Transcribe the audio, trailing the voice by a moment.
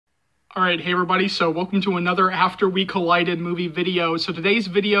All right, hey everybody, so welcome to another After We Collided movie video. So today's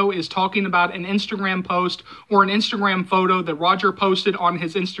video is talking about an Instagram post or an Instagram photo that Roger posted on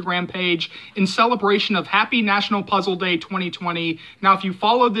his Instagram page in celebration of Happy National Puzzle Day 2020. Now, if you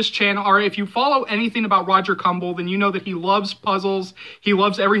follow this channel, or if you follow anything about Roger Kumble, then you know that he loves puzzles. He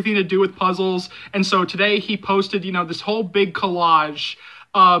loves everything to do with puzzles. And so today he posted, this whole big collage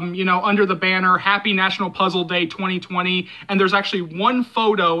under the banner, Happy National Puzzle Day 2020. And there's actually one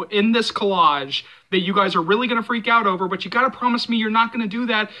photo in this collage that you guys are really going to freak out over, but you got to promise me you're not going to do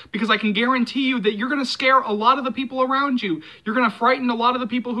that, because I can guarantee you that you're going to scare a lot of the people around you. You're going to frighten a lot of the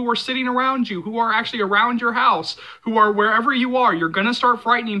people who are sitting around you, who are actually around your house, who are wherever you are. You're going to start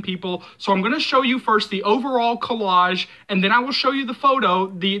frightening people. So I'm going to show you first the overall collage, and then I will show you the photo,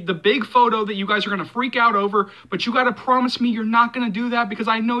 the big photo that you guys are going to freak out over, but you got to promise me you're not going to do that, because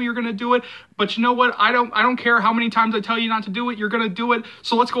I know you're going to do it. But you know what? I don't care how many times I tell you not to do it. You're going to do it.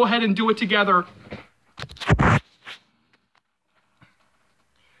 So let's go ahead and do it together.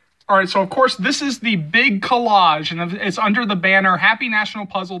 All right, so of course, this is the big collage, and it's under the banner, Happy National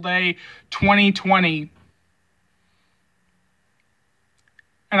Puzzle Day 2020.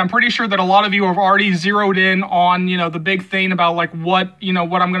 And I'm pretty sure that a lot of you have already zeroed in on, the big thing about, what I'm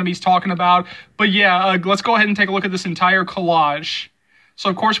going to be talking about. But yeah, let's go ahead and take a look at this entire collage. So,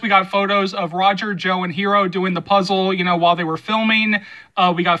 of course, we got photos of Roger, Joe, and Hero doing the puzzle, while they were filming.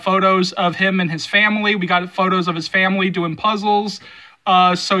 We got photos of him and his family. We got photos of his family doing puzzles.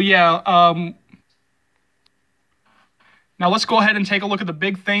 Now let's go ahead and take a look at the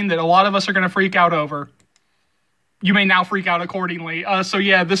big thing that a lot of us are going to freak out over. You may now freak out accordingly.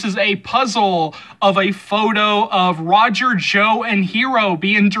 This is a puzzle of a photo of Roger, Joe, and Hero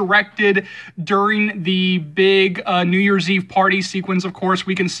being directed during the big New Year's Eve party sequence. Of course,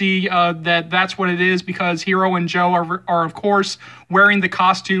 we can see that's what it is, because Hero and Joe are of course, wearing the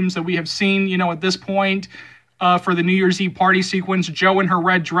costumes that we have seen, at this point for the New Year's Eve party sequence. Joe in her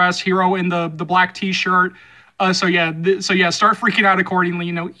red dress, Hero in the black t-shirt. Start freaking out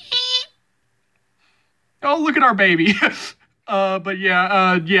accordingly, Oh, look at our baby.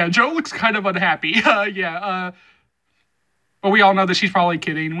 Joe looks kind of unhappy. But we all know that she's probably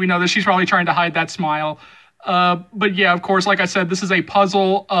kidding. We know that she's probably trying to hide that smile. Of course, like I said, this is a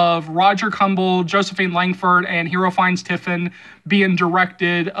puzzle of Roger Kumble, Josephine Langford, and Hero Finds Tiffin being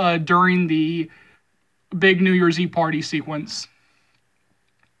directed during the big New Year's Eve party sequence.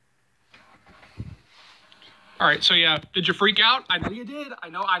 All right, did you freak out? I know you did.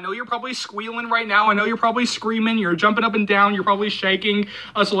 I know you're probably squealing right now. I know you're probably screaming. You're jumping up and down. You're probably shaking.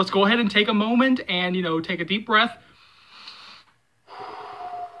 So let's go ahead and take a moment and, take a deep breath.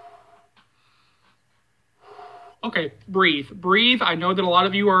 Okay, breathe. I know that a lot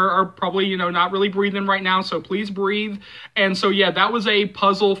of you are probably, not really breathing right now, so please breathe. And so, that was a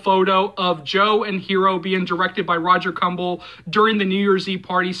puzzle photo of Joe and Hero being directed by Roger Kumble during the New Year's Eve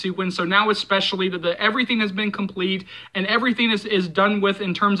party sequence. So now especially that everything has been complete and everything is done with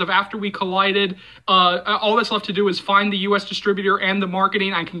in terms of After We Collided. All that's left to do is find the U.S. distributor and the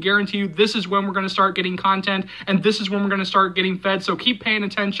marketing. I can guarantee you this is when we're going to start getting content, and this is when we're going to start getting fed. So keep paying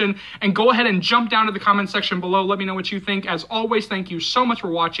attention and go ahead and jump down to the comment section below. Let me know what you think. As always, thank you so much for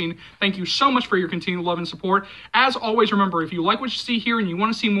watching. Thank you so much for your continued love and support. As always, remember, if you like what you see here and you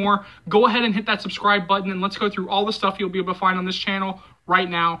want to see more, go ahead and hit that subscribe button, and let's go through all the stuff you'll be able to find on this channel right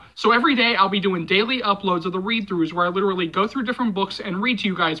now. So every day I'll be doing daily uploads of the read-throughs, where I literally go through different books and read to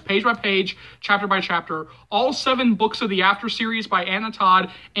you guys page by page, chapter by chapter. All 7 books of the After series by Anna Todd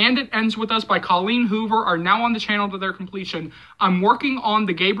and It Ends With Us by Colleen Hoover are now on the channel to their completion. I'm working on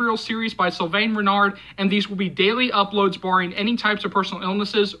the Gabriel series by Sylvain Renard, and these will be daily uploads barring any types of personal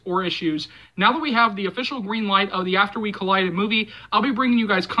illnesses or issues. Now that we have the official green light of the After We Collided movie, I'll be bringing you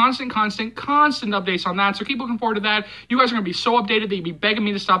guys constant updates on that, so keep looking forward to that. You guys are going to be so updated that you'll be begging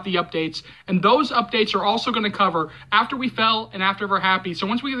me to stop the updates, and those updates are also going to cover After We Fell and After We're Happy. So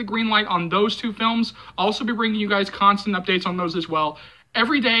once we get the green light on those 2 films, I'll also be bringing you guys constant updates on those as well.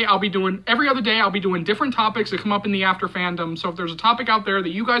 Every other day, I'll be doing different topics that come up in the After fandom. So if there's a topic out there that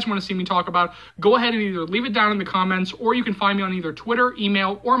you guys want to see me talk about, go ahead and either leave it down in the comments, or you can find me on either Twitter,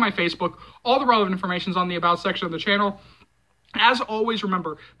 email, or my Facebook. All the relevant information is on the About section of the channel. As always,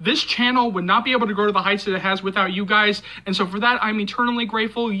 remember, this channel would not be able to grow to the heights that it has without you guys, and so for that, I'm eternally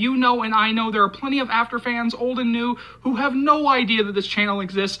grateful. You know and I know there are plenty of After fans, old and new, who have no idea that this channel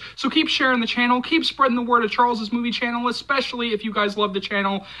exists, so keep sharing the channel, keep spreading the word of Charles's Movie Channel, especially if you guys love the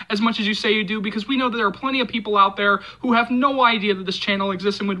channel as much as you say you do, because we know that there are plenty of people out there who have no idea that this channel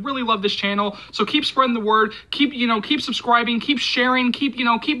exists and would really love this channel, so keep spreading the word, keep subscribing, keep sharing, keep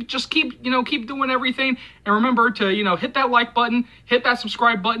doing everything, And remember to, hit that like button, hit that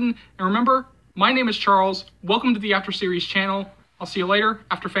subscribe button. And remember, my name is Charles. Welcome to the After Series channel. I'll see you later,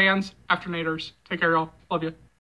 After fans, After Naders. Take care, y'all. Love you.